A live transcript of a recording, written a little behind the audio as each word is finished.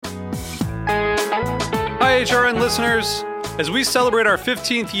HRN listeners. As we celebrate our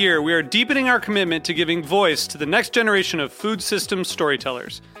 15th year, we are deepening our commitment to giving voice to the next generation of food systems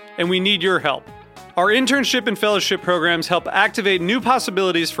storytellers, and we need your help. Our internship and fellowship programs help activate new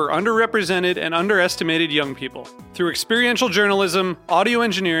possibilities for underrepresented and underestimated young people through experiential journalism, audio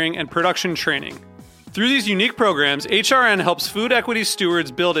engineering, and production training. Through these unique programs, HRN helps food equity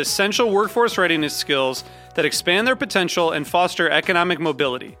stewards build essential workforce readiness skills that expand their potential and foster economic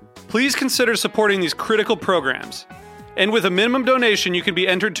mobility. Please consider supporting these critical programs. And with a minimum donation, you can be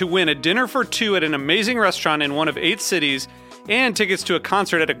entered to win a dinner for two at an amazing restaurant in one of 8 cities and tickets to a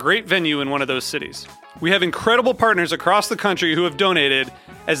concert at a great venue in one of those cities. We have incredible partners across the country who have donated,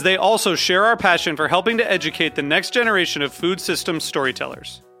 as they also share our passion for helping to educate the next generation of food systems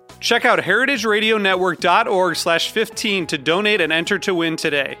storytellers. Check out heritageradionetwork.org/15 to donate and enter to win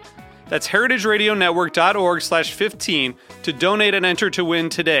today. That's heritageradionetwork.org/15 to donate and enter to win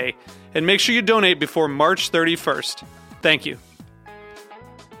today. And make sure you donate before March 31st. Thank you.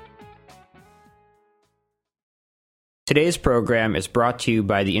 Today's program is brought to you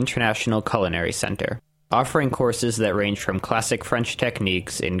by the International Culinary Center, offering courses that range from classic French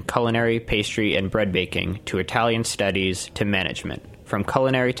techniques in culinary, pastry, and bread baking to Italian studies to management, from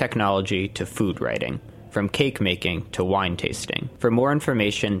culinary technology to food writing, from cake making to wine tasting. For more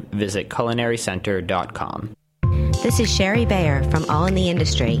information, visit culinarycenter.com. This is Sherry Bayer from All in the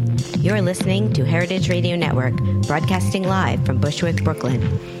Industry. You're listening to Heritage Radio Network, broadcasting live from Bushwick, Brooklyn.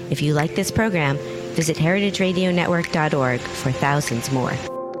 If you like this program, visit heritageradionetwork.org for thousands more.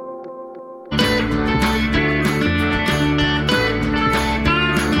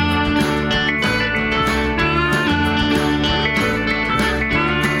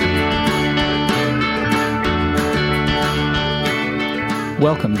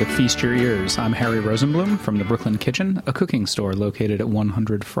 Welcome to Feast Your Ears. I'm Harry Rosenblum from the Brooklyn Kitchen, a cooking store located at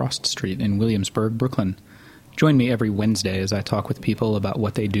 100 Frost Street in Williamsburg, Brooklyn. Join me every Wednesday as I talk with people about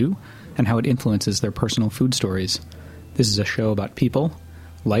what they do and how it influences their personal food stories. This is a show about people,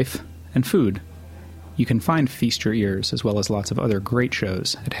 life, and food. You can find Feast Your Ears, as well as lots of other great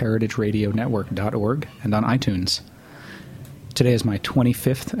shows, at heritageradionetwork.org and on iTunes. Today is my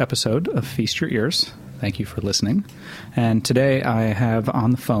 25th episode of Feast Your Ears. Thank you for listening. And today I have on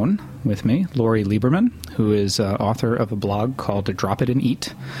the phone with me Lori Lieberman, who is author of a blog called Drop It and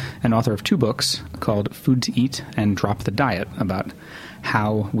Eat, and author of 2 books called Food to Eat and Drop the Diet, about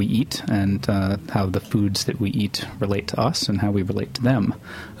how we eat and how the foods that we eat relate to us and how we relate to them.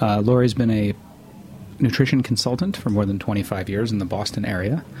 Lori's been a nutrition consultant for more than 25 years in the Boston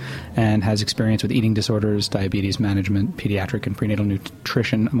area and has experience with eating disorders, diabetes management, pediatric and prenatal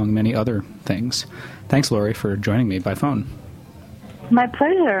nutrition, among many other things. Thanks, Lori, for joining me by phone. My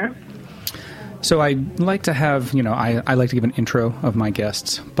pleasure. So I like to have, I like to give an intro of my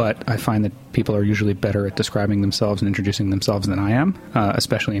guests, but I find that people are usually better at describing themselves and introducing themselves than I am,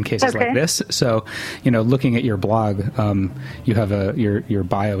 especially in cases like this. So, looking at your blog, you have your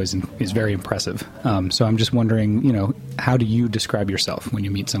bio is very impressive. So I'm just wondering, how do you describe yourself when you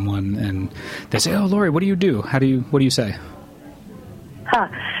meet someone and they say, "Oh, Lori, what do you do?" What do you say?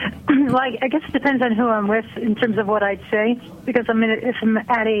 Well, I guess it depends on who I'm with in terms of what I'd say, because if I'm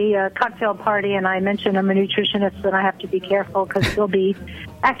at a cocktail party and I mention I'm a nutritionist, then I have to be careful because they'll be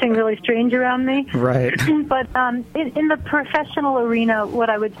acting really strange around me. Right. But in the professional arena, what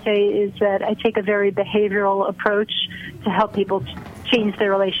I would say is that I take a very behavioral approach to help people change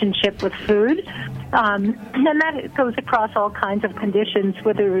their relationship with food. And that goes across all kinds of conditions,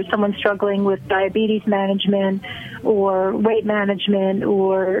 whether someone's struggling with diabetes management or weight management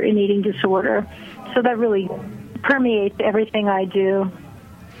or an eating disorder. So that really permeates everything I do.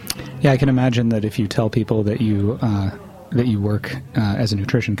 Yeah, I can imagine that if you tell people that you work as a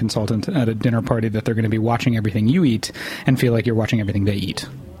nutrition consultant at a dinner party, that they're going to be watching everything you eat and feel like you're watching everything they eat.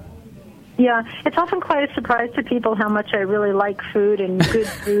 Yeah, it's often quite a surprise to people how much I really like food and good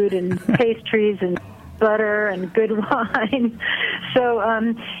food and pastries and butter and good wine. So,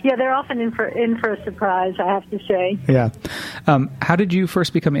 they're often in for a surprise, I have to say. Yeah. How did you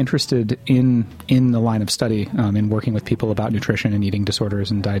first become interested in the line of study, in working with people about nutrition and eating disorders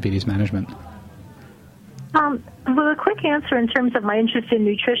and diabetes management? Well, a quick answer in terms of my interest in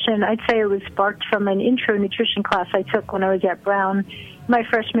nutrition, I'd say it was sparked from an intro nutrition class I took when I was at Brown my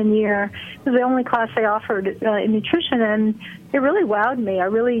freshman year. It was the only class they offered in nutrition, and it really wowed me. I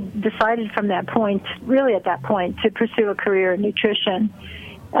really decided from that point, to pursue a career in nutrition.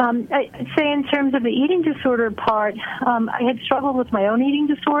 I'd say in terms of the eating disorder part, I had struggled with my own eating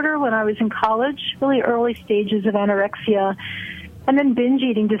disorder when I was in college, really early stages of anorexia, and then binge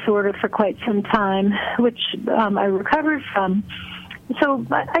eating disorder for quite some time, which I recovered from. So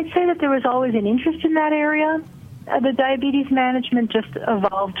I'd say that there was always an interest in that area. The diabetes management just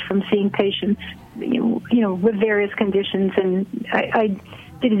evolved from seeing patients, with various conditions, and I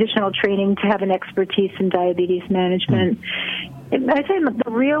did additional training to have an expertise in diabetes management. I'd say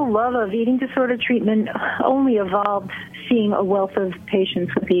the real love of eating disorder treatment only evolved seeing a wealth of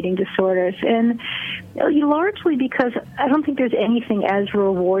patients with eating disorders, and largely because I don't think there's anything as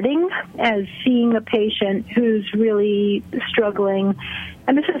rewarding as seeing a patient who's really struggling.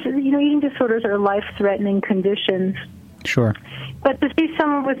 And this is, eating disorders are life-threatening conditions. Sure. But to see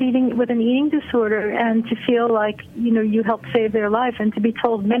someone with an eating disorder and to feel like, you helped save their life, and to be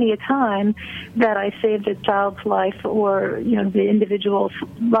told many a time that I saved a child's life or, the individual's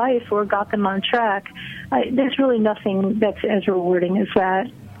life or got them on track, there's really nothing that's as rewarding as that.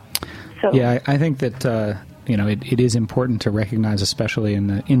 So, yeah, I think that... it is important to recognize, especially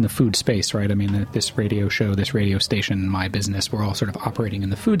in the food space, right? I mean, this radio show, this radio station, my business, we're all sort of operating in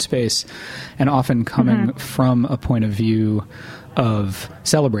the food space, and often coming from a point of view of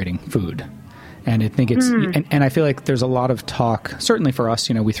celebrating food. And I think it's, and I feel like there's a lot of talk, certainly for us,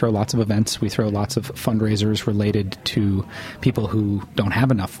 we throw lots of events, we throw lots of fundraisers related to people who don't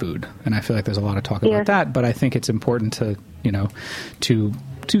have enough food. And I feel like there's a lot of talk about that, but I think it's important to,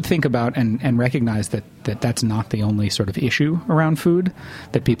 to think about and recognize that that's not the only sort of issue around food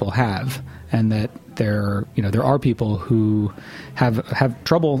that people have, and that there are people who have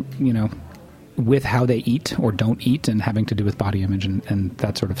trouble, with how they eat or don't eat, and having to do with body image and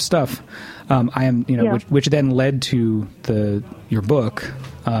that sort of stuff. Which then led to your book,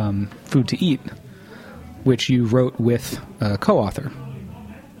 Food to Eat, which you wrote with a co-author.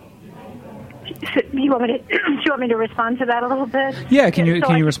 So do you want me to respond to that a little bit? Yeah, can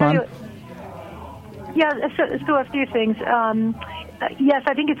you respond? So a few things. Yes,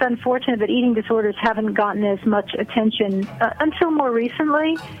 I think it's unfortunate that eating disorders haven't gotten as much attention until more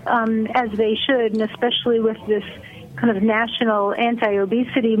recently as they should, and especially with this kind of national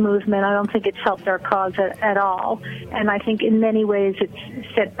anti-obesity movement, I don't think it's helped our cause at all. And I think in many ways it's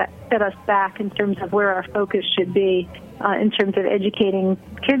set us back in terms of where our focus should be in terms of educating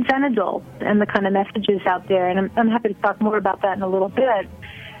kids and adults and the kind of messages out there. And I'm happy to talk more about that in a little bit.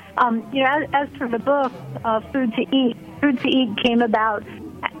 As for the book, Food to Eat came about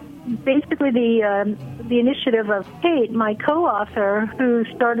basically the initiative of Kate, my co-author, who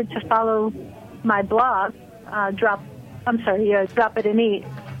started to follow my blog, Drop It and Eat.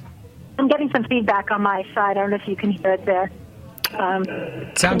 I'm getting some feedback on my side. I don't know if you can hear it there.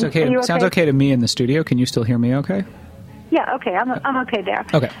 Sounds okay. Sounds okay to me in the studio. Can you still hear me okay? Yeah, okay. I'm okay there.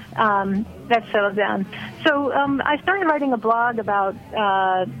 Okay. That's settled down. So I started writing a blog about,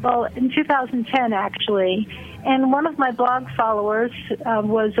 in 2010, actually. And one of my blog followers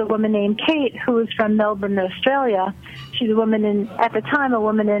was a woman named Kate, who was from Melbourne, Australia. She's a woman at the time, a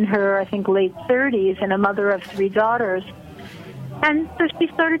woman in her, I think, late 30s and a mother of 3 daughters. And so she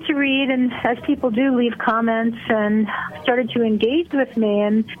started to read, and as people do, leave comments and started to engage with me.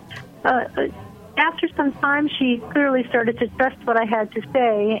 And after some time, she clearly started to trust what I had to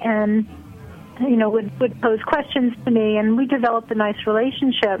say and, would pose questions to me, and we developed a nice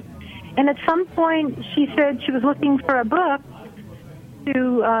relationship. And at some point, she said she was looking for a book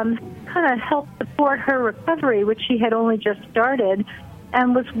to kind of help support her recovery, which she had only just started,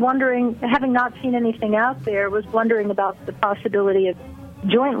 and was wondering, having not seen anything out there, was wondering about the possibility of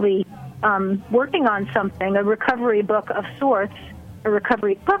jointly working on something, a recovery book of sorts, a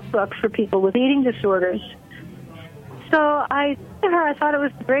recovery cookbook for people with eating disorders. So I said to her, I thought it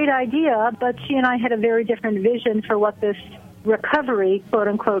was a great idea, but she and I had a very different vision for what this recovery,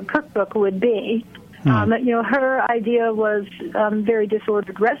 quote-unquote, cookbook would be. Her idea was very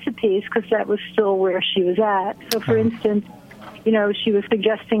disordered recipes, because that was still where she was at. So, for instance, she was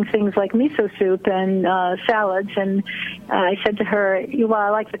suggesting things like miso soup and salads, and I said to her, well, I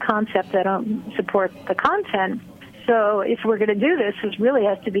like the concept, I don't support the content. So if we're going to do this, it really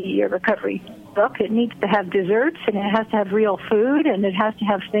has to be a recovery book. It needs to have desserts, and it has to have real food, and it has to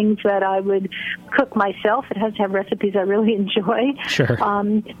have things that I would cook myself. It has to have recipes I really enjoy. Sure.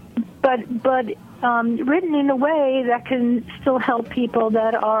 But written in a way that can still help people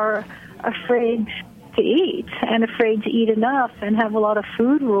that are afraid to eat and afraid to eat enough and have a lot of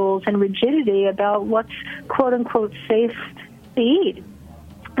food rules and rigidity about what's, quote-unquote, safe to eat.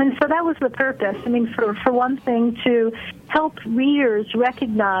 And so that was the purpose. I mean, for one thing, to help readers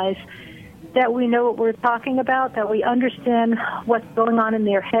recognize that we know what we're talking about, that we understand what's going on in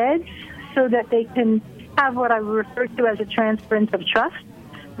their heads, so that they can have what I refer to as a transference of trust,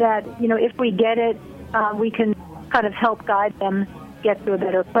 that, if we get it, we can kind of help guide them get to a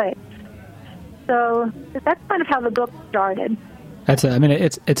better place. So that's kind of how the book started. It's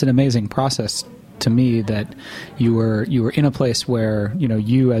an amazing process to me that you were in a place where,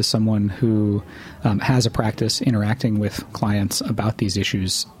 you as someone who has a practice interacting with clients about these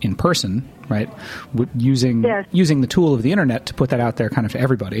issues in person, right? Using the tool of the internet to put that out there kind of to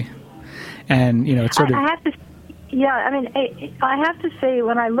everybody. And, it's sort of... I have to say,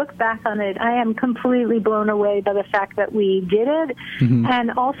 when I look back on it, I am completely blown away by the fact that we did it,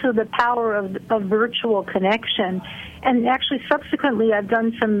 and also the power of virtual connection. And actually, subsequently, I've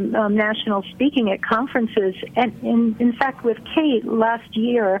done some national speaking at conferences. And in fact, with Kate last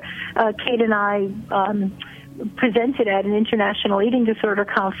year, Kate and I presented at an international eating disorder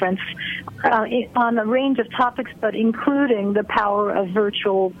conference on a range of topics, but including the power of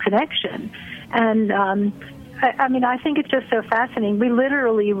virtual connection. And I think it's just so fascinating. We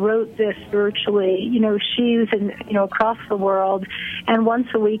literally wrote this virtually. She's across the world, and once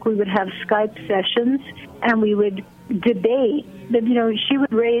a week we would have Skype sessions, and we would debate. She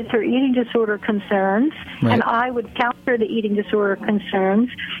would raise her eating disorder concerns, right, and I would counter the eating disorder concerns,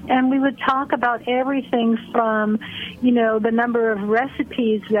 and we would talk about everything from, the number of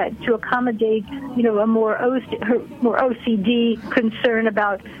recipes that to accommodate, a more OCD concern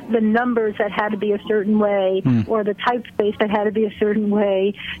about the numbers that had to be a certain way, or the typeface that had to be a certain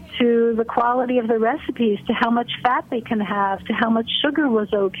way, to the quality of the recipes, to how much fat they can have, to how much sugar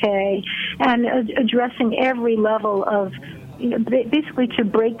was okay, and addressing every level of, basically to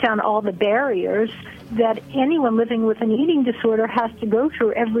break down all the barriers that anyone living with an eating disorder has to go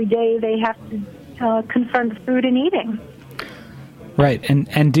through every day. They have to confront food and eating. Right.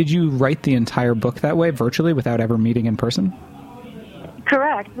 And did you write the entire book that way, virtually, without ever meeting in person?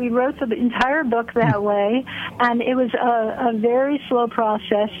 Correct. We wrote the entire book that way, and it was a very slow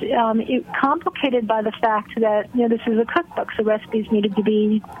process. It complicated by the fact that, this is a cookbook, so recipes needed to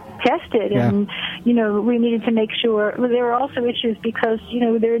be tested, and, we needed to make sure. Well, there were also issues because,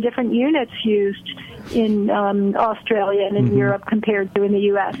 there are different units used in Australia and in Europe compared to in the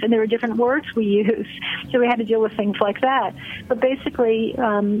U.S., and there were different words we used, so we had to deal with things like that. But basically,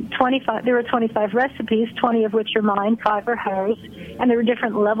 there were 25 recipes, 20 of which are mine, 5 are hers, and there were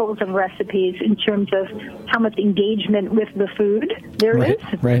different levels of recipes in terms of how much engagement with the food there is,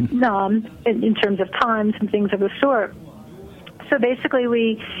 in terms of times and things of the sort. So basically,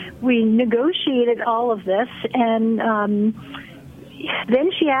 we negotiated all of this, and then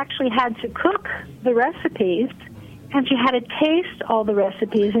she actually had to cook the recipes, and she had to taste all the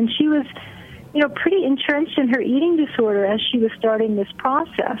recipes, and she was, pretty entrenched in her eating disorder as she was starting this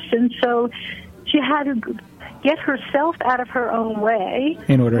process, and so she had to get herself out of her own way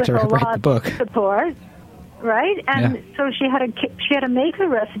in order to write the book. Support. Right, and so she had to make the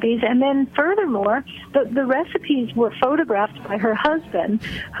recipes, and then furthermore, the recipes were photographed by her husband,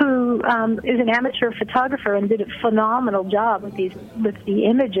 who is an amateur photographer and did a phenomenal job with the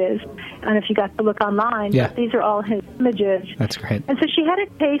images. And if you got to look online, these are all his images. That's great. And so she had to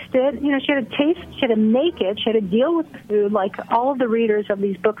taste it. She had to make it. She had to deal with the food like all of the readers of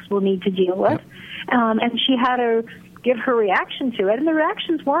these books will need to deal with, and she had to give her reaction to it, and the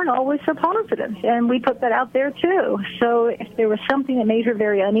reactions weren't always so positive, and we put that out there too. So if there was something that made her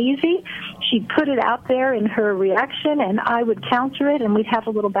very uneasy, she'd put it out there in her reaction, and I would counter it, and we'd have a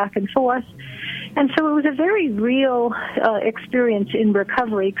little back and forth. And so it was a very real experience in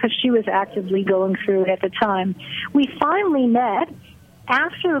recovery because she was actively going through it at the time. We finally met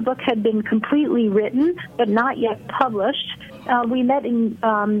after the book had been completely written but not yet published. We met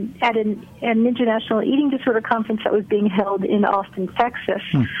at an international eating disorder conference that was being held in Austin, Texas,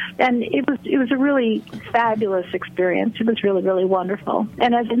 and it was a really fabulous experience. It was really, really wonderful.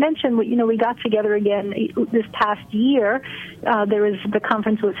 And as I mentioned, we got together again this past year. The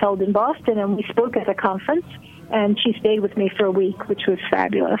conference was held in Boston, and we spoke at the conference, and she stayed with me for a week, which was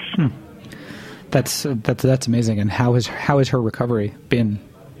fabulous. That's amazing. And how has her recovery been?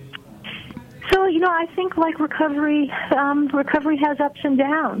 So, I think like recovery has ups and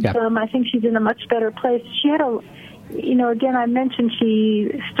downs. Yeah. I think she's in a much better place. She had again, I mentioned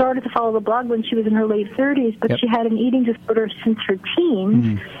she started to follow the blog when she was in her late 30s, but she had an eating disorder since her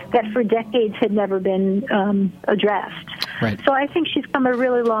teens that for decades had never been addressed. Right. So I think she's come a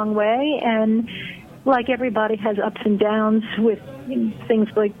really long way, and like everybody has ups and downs with things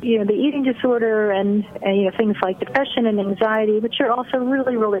like, the eating disorder and things like depression and anxiety, which are also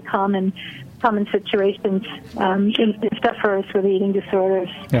really, really common situations in sufferers with eating disorders.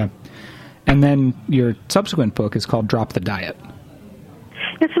 Yeah. And then your subsequent book is called Drop the Diet.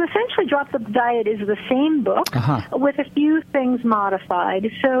 Yeah, so essentially Drop the Diet is the same book with a few things modified.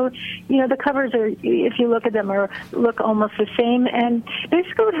 So, the covers are, if you look at them, look almost the same. And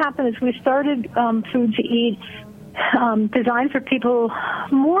basically what happened is we started Food to Eat designed for people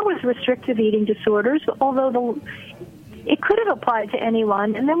more with restrictive eating disorders, although it could have applied to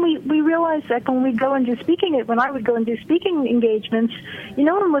anyone. And then we realized that when I would go and do speaking engagements,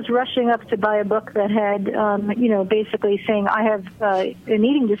 no one was rushing up to buy a book that had, basically saying, I have an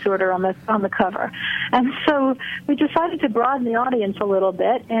eating disorder on the cover. And so we decided to broaden the audience a little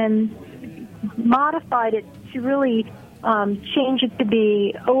bit and modified it to really change it to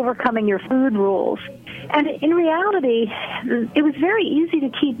be overcoming your food rules. And in reality, it was very easy to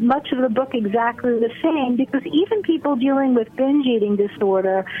keep much of the book exactly the same, because even people dealing with binge eating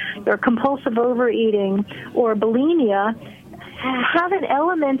disorder or compulsive overeating or bulimia have an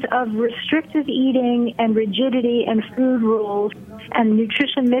element of restrictive eating and rigidity and food rules and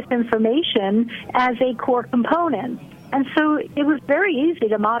nutrition misinformation as a core component. And so it was very easy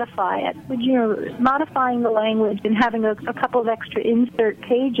to modify it, modifying the language and having a couple of extra insert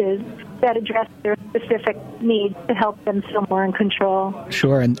pages that address their specific needs to help them feel more in control.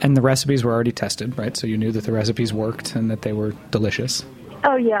 Sure, and the recipes were already tested, right? So you knew that the recipes worked and that they were delicious.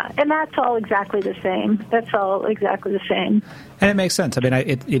 Oh, yeah, and that's all exactly the same. And it makes sense. I mean,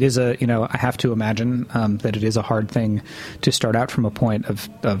 it is I have to imagine that it is a hard thing to start out from a point of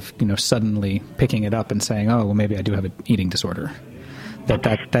suddenly picking it up and saying, oh, well, maybe I do have an eating disorder. That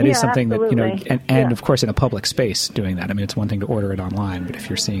is something absolutely. and of course in a public space doing that. I mean, it's one thing to order it online, but if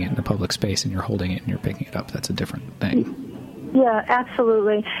you're seeing it in a public space and you're holding it and you're picking it up, that's a different thing. Yeah,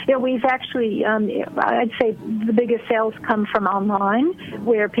 absolutely. We've actually, I'd say the biggest sales come from online,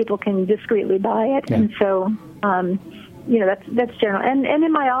 where people can discreetly buy it. Yeah. And so, that's general. And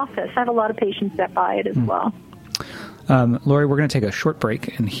in my office, I have a lot of patients that buy it as well. Lori, we're going to take a short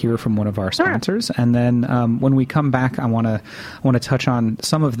break and hear from one of our sponsors, sure. And then when we come back, I want to touch on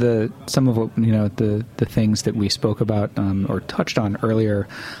some of what the things that we spoke about or touched on earlier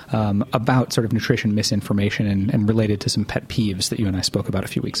about sort of nutrition misinformation and related to some pet peeves that you and I spoke about a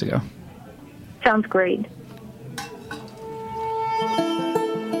few weeks ago. Sounds great.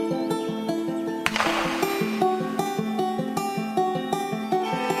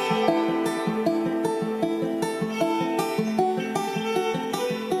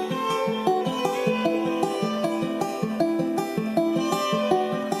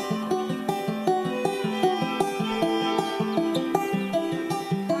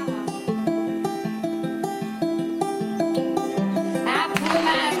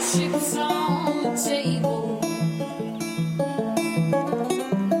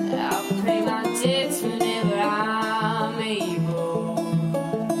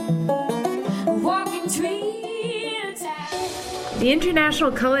 The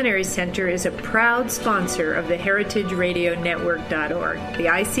International Culinary Center is a proud sponsor of the heritageradionetwork.org. The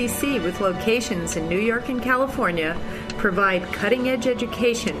ICC, with locations in New York and California, provide cutting-edge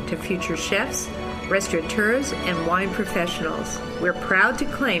education to future chefs, restaurateurs, and wine professionals. We're proud to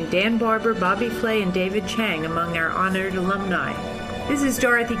claim Dan Barber, Bobby Flay, and David Chang among our honored alumni. This is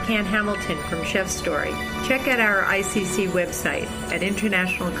Dorothy Cann Hamilton from Chef Story. Check out our ICC website at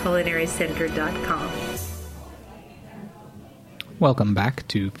internationalculinarycenter.com. Welcome back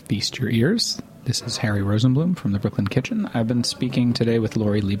to Feast Your Ears. This is Harry Rosenblum from the Brooklyn Kitchen. I've been speaking today with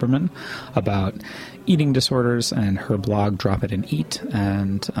Lori Lieberman about eating disorders and her blog, Drop It and Eat,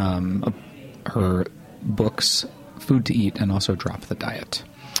 and her books, Food to Eat and also Drop the Diet.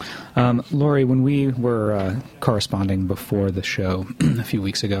 Lori, when we were corresponding before the show a few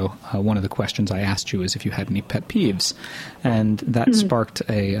weeks ago, one of the questions I asked you is if you had any pet peeves, and that sparked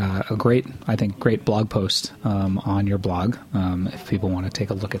a great blog post on your blog. If people want to take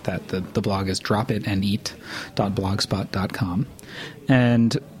a look at that, the blog is dropitandeat.blogspot.com.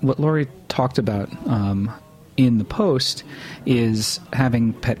 And what Lori talked about in the post is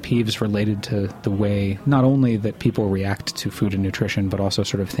having pet peeves related to the way not only that people react to food and nutrition, but also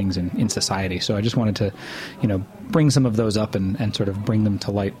sort of things in society. So I just wanted to, bring some of those up and sort of bring them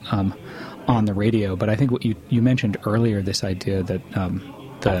to light on the radio. But I think what you mentioned earlier, this idea that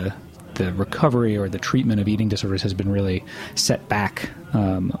the recovery or the treatment of eating disorders has been really set back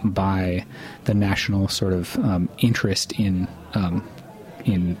by the national sort of interest in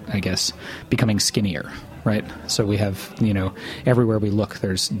I guess becoming skinnier. Right. So we have, everywhere we look,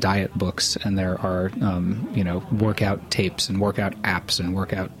 there's diet books, and there are, workout tapes and workout apps and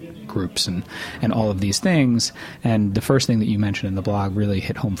workout groups and all of these things. And the first thing that you mentioned in the blog really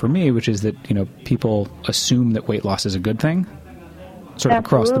hit home for me, which is that, people assume that weight loss is a good thing, sort of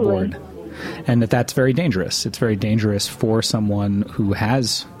across the board, and that's very dangerous. It's very dangerous for someone who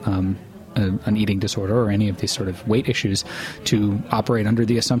has an eating disorder or any of these sort of weight issues to operate under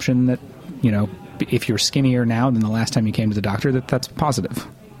the assumption that, if you're skinnier now than the last time you came to the doctor, that's positive.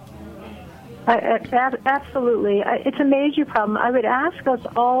 Absolutely. It's a major problem. I would ask us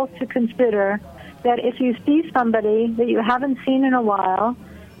all to consider that if you see somebody that you haven't seen in a while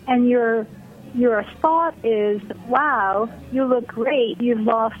and your thought is, wow, you look great, you've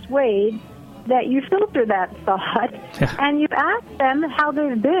lost weight, that you filter that thought and you ask them how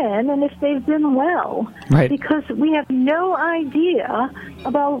they've been and if they've been well. Right. Because we have no idea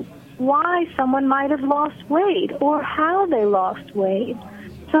about why someone might have lost weight or how they lost weight.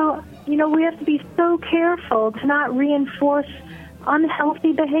 So, we have to be so careful to not reinforce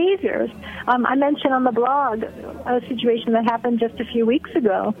unhealthy behaviors. I mentioned on the blog a situation that happened just a few weeks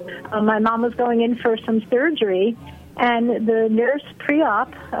ago. My mom was going in for some surgery, and the nurse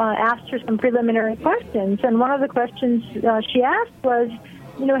pre-op asked her some preliminary questions. And one of the questions she asked was,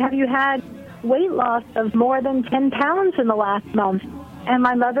 have you had weight loss of more than 10 pounds in the last month? And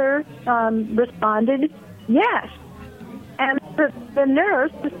my mother responded, yes. And the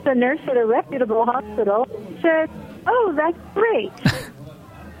nurse at a reputable hospital, said, oh, that's great.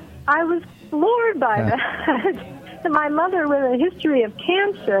 I was floored by that. My mother, with a history of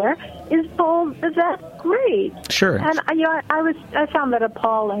cancer, is told that that's great. Sure. And I found that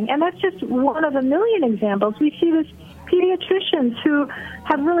appalling. And that's just one of a million examples. We see this pediatricians who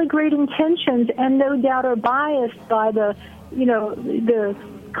have really great intentions and no doubt are biased by the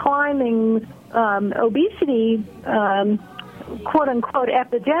climbing obesity quote-unquote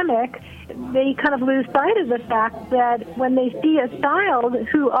epidemic. They kind of lose sight of the fact that when they see a child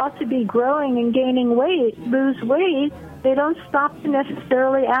who ought to be growing and gaining weight lose weight, they don't stop to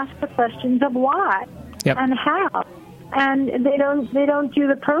necessarily ask the questions of why and how, and they don't do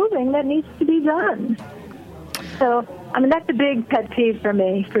the probing that needs to be done. So, that's a big pet peeve for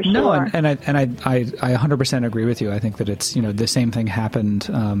me, for sure. No, and I 100% agree with you. I think that it's, the same thing happened.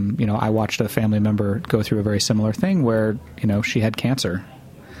 I watched a family member go through a very similar thing where, she had cancer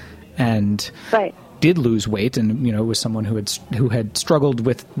and did lose weight, and, was someone who had struggled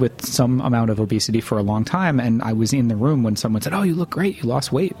with some amount of obesity for a long time. And I was in the room when someone said, oh, you look great, you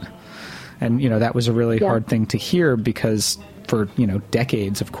lost weight. And, that was a really hard thing to hear because for,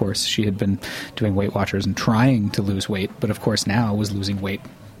 decades, of course, she had been doing Weight Watchers and trying to lose weight, but of course now was losing weight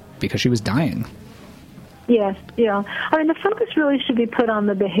because she was dying. Yes, the focus really should be put on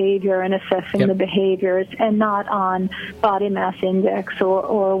the behavior and assessing the behaviors and not on body mass index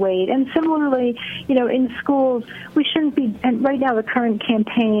or weight. And similarly, in schools, we shouldn't be, and right now the current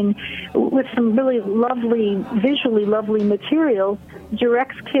campaign with some really lovely, visually lovely materials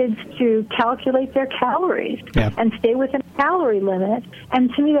directs kids to calculate their calories and stay within a calorie limit.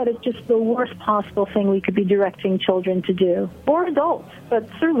 And to me, that is just the worst possible thing we could be directing children to do, or adults, but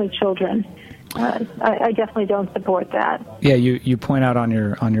certainly children. I definitely don't support that. Yeah, you point out on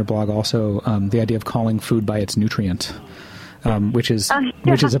your blog also the idea of calling food by its nutrient, which is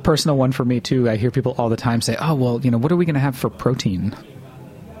a personal one for me too. I hear people all the time say, "Oh, well, what are we going to have for protein?"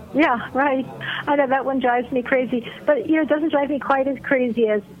 Yeah, right. I know that one drives me crazy, but it doesn't drive me quite as crazy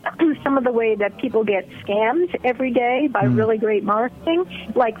as some of the way that people get scammed every day by really great marketing,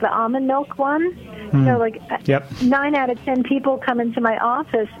 like the almond milk one. 9 out of 10 people come into my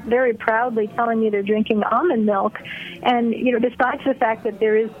office very proudly telling me they're drinking almond milk, and besides the fact that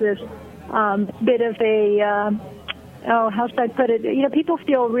there is this bit of a how should I put it? People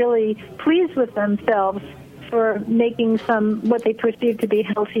feel really pleased with themselves for making some what they perceive to be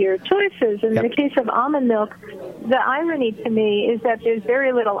healthier choices. And in the case of almond milk, the irony to me is that there's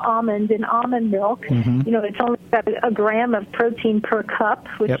very little almond in almond milk. It's only got a gram of protein per cup,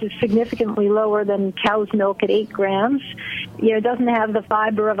 which is significantly lower than cow's milk at 8 grams. It doesn't have the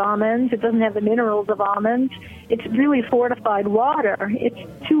fiber of almonds. It doesn't have the minerals of almonds. It's really fortified water.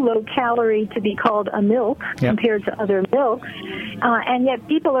 It's too low calorie to be called a milk compared to other milks. And yet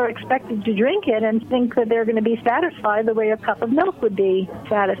people are expected to drink it and think that they're going to be satisfied the way a cup of milk would be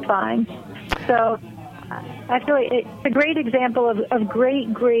satisfying. So I feel like it's a great example of great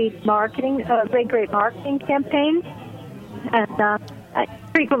marketing, great marketing campaign. And I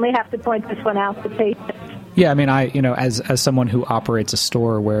frequently have to point this one out to patients. Yeah, as someone who operates a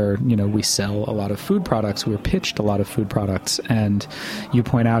store where, we sell a lot of food products, we're pitched a lot of food products, and you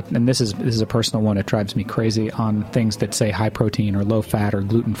point out, and this is a personal one, it drives me crazy, on things that say high protein or low fat or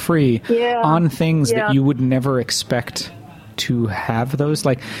gluten-free, on things that you would never expect to have those.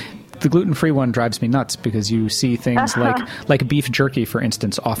 Like, the gluten-free one drives me nuts because you see things like beef jerky, for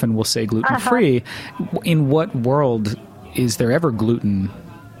instance, often will say gluten-free. In what world is there ever gluten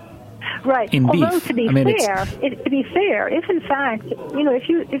right. in beef? Although to be fair, if in fact,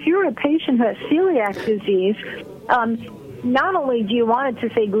 if you're a patient who has celiac disease, not only do you want it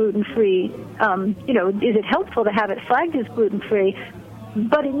to say gluten-free, is it helpful to have it flagged as gluten-free,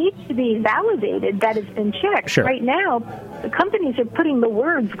 but it needs to be validated that it's been checked. Sure. Right now, the companies are putting the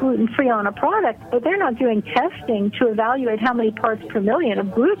words gluten-free on a product, but they're not doing testing to evaluate how many parts per million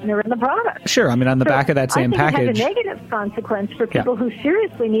of gluten are in the product. Sure. I mean, on the back of that same package, it has a negative consequence for people who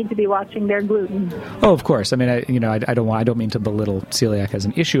seriously need to be watching their gluten. Oh, of course. I mean, I don't mean to belittle celiac as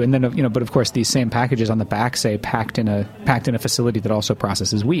an issue, and then but of course these same packages on the back say packed in a facility that also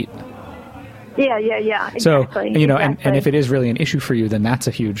processes wheat. Yeah, exactly. So, and if it is really an issue for you, then that's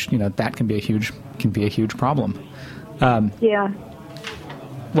a huge, that can be a huge problem. Yeah.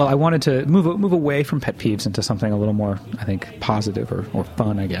 Well, I wanted to move away from pet peeves into something a little more, I think, positive or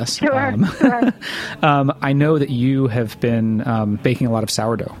fun, I guess. Sure. I know that you have been baking a lot of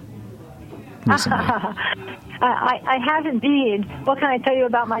sourdough recently. I have indeed. What can I tell you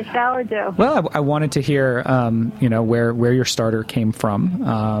about my sourdough? Well, I wanted to hear, where your starter came from,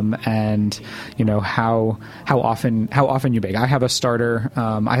 and how often you bake. I have a starter.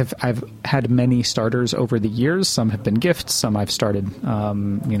 I've had many starters over the years. Some have been gifts. Some I've started,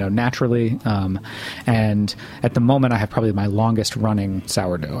 naturally. And at the moment, I have probably my longest running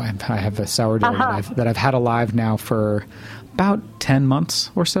sourdough. I have a sourdough that I've had alive now for about 10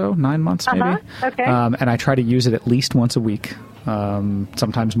 months or so, 9 months maybe. Okay. And I try to use it at least once a week,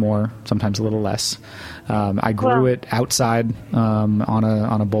 sometimes more, sometimes a little less. I grew it outside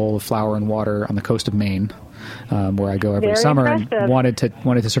on a bowl of flour and water on the coast of Maine, where I go every summer, impressive. and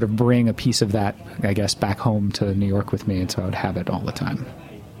wanted to sort of bring a piece of that, I guess, back home to New York with me, and so I would have it all the time.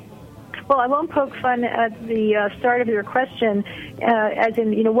 Well, I won't poke fun at the start of your question, as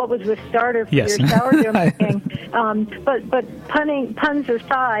in, what was the starter for your sourdough making. But puns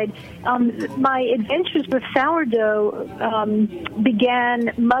aside, my adventures with sourdough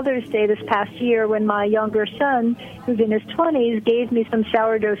began Mother's Day this past year when my younger son, who's in his 20s, gave me some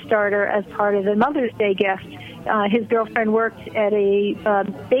sourdough starter as part of a Mother's Day gift. His girlfriend worked at a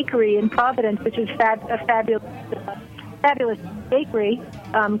bakery in Providence, which is a fabulous bakery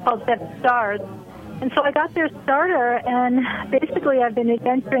called 7 Stars. And so I got their starter, and basically I've been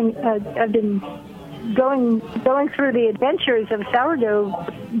going through the adventures of sourdough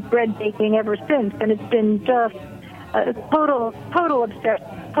bread baking ever since, and it's been just a total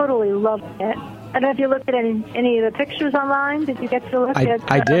obsession. Totally loved it. I don't know if you looked at any of the pictures online. Did you get to look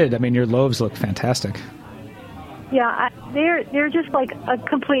at? I did. I mean, your loaves look fantastic. Yeah, they're just like a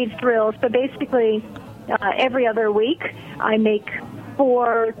complete thrill. So basically, every other week, I make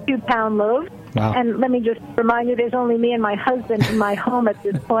 4 2-pound loaves. Wow. And let me just remind you, there's only me and my husband in my home at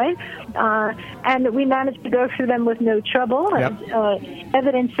this point. And we managed to go through them with no trouble. Yep.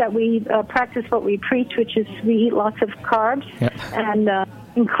 Evidence that we practice what we preach, which is we eat lots of carbs, yep. and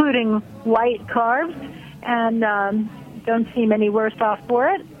including white carbs, and don't seem any worse off for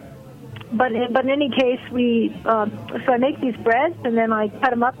it. But in any case, so I make these breads, and then I cut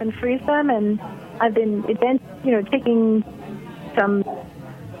them up and freeze them, and I've been taking some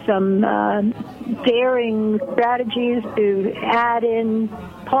daring strategies to add in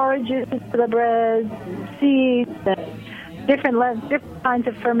porridges to the bread, seeds, different kinds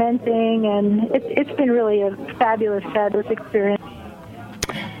of fermenting, and it's been really a fabulous experience.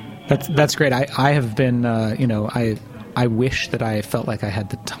 That's great. I have been, I wish that I felt like I had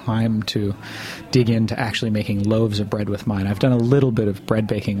the time to dig into actually making loaves of bread with mine. I've done a little bit of bread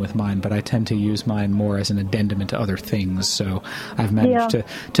baking with mine, but I tend to use mine more as an addendum into other things. So I've managed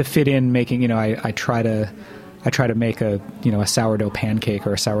to fit in making, I try to make a sourdough pancake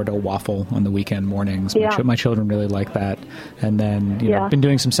or a sourdough waffle on the weekend mornings. My children really like that. And then, I've been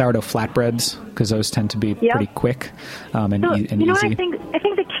doing some sourdough flatbreads because those tend to be pretty quick and easy. I think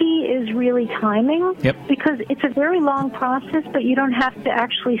the key is really timing. Yep. Because it's a very long process, but you don't have to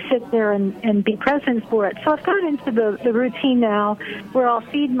actually sit there and be present for it. So I've gotten into the routine now where I'll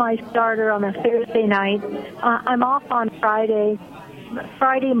feed my starter on a Thursday night. I'm off on Friday.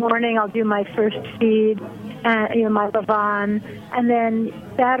 Friday morning I'll do my first feed, my levain, and then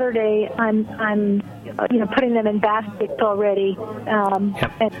Saturday I'm putting them in baskets already,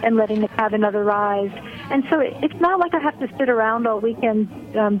 and letting them have another rise. And so it's not like I have to sit around all weekend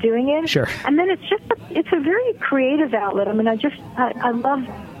doing it. Sure. And then it's a very creative outlet. I mean, I love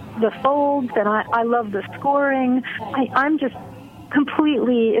the folds, and I love the scoring. I'm just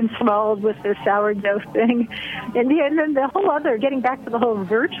completely enthralled with this sourdough thing, and then the whole other, getting back to the whole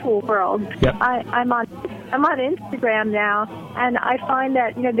virtual world. Yep. I'm on Instagram now, and I find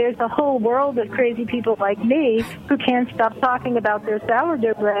that there's a whole world of crazy people like me who can't stop talking about their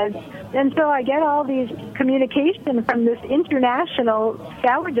sourdough breads, and so I get all these communication from this international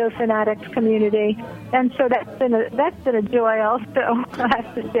sourdough fanatics community, and so that's been a joy also, I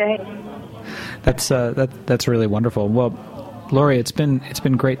have to say. That's really wonderful. Well, Lori, it's been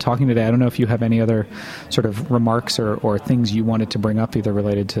great talking today. I don't know if you have any other sort of remarks or things you wanted to bring up, either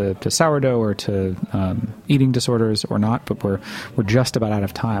related to sourdough or to eating disorders or not, but we're just about out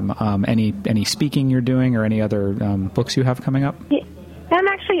of time. Any speaking you're doing or any other books you have coming up? Yeah.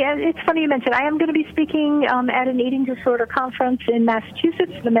 It's funny you mentioned. I am going to be speaking at an eating disorder conference in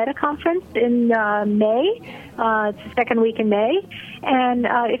Massachusetts, the Meta Conference, in May. It's the second week in May. And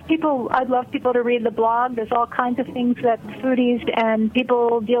I'd love people to read the blog. There's all kinds of things that foodies and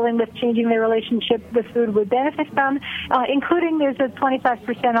people dealing with changing their relationship with food would benefit from, including there's a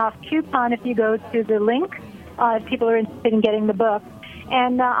 25% off coupon if you go to the link, if people are interested in getting the book.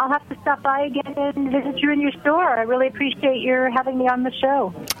 And I'll have to stop by again and visit you in your store. I really appreciate your having me on the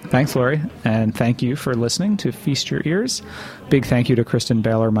show. Thanks, Lori. And thank you for listening to Feast Your Ears. Big thank you to Kristen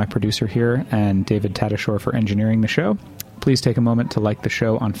Baylor, my producer here, and David Tadashore for engineering the show. Please take a moment to like the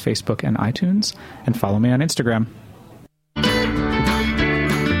show on Facebook and iTunes, and follow me on Instagram.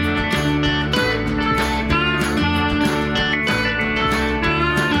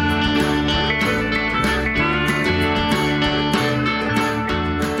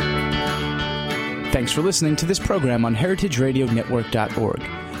 Thanks for listening to this program on heritageradionetwork.org.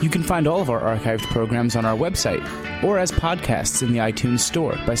 You can find all of our archived programs on our website or as podcasts in the iTunes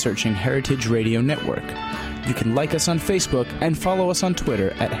Store by searching Heritage Radio Network. You can like us on Facebook and follow us on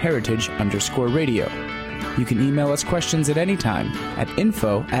Twitter at @heritage_radio. You can email us questions at any time at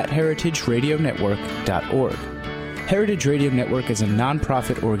info@heritageradionetwork.org. Heritage Radio Network is a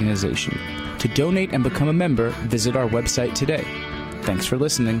nonprofit organization. To donate and become a member, visit our website today. Thanks for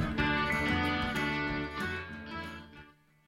listening.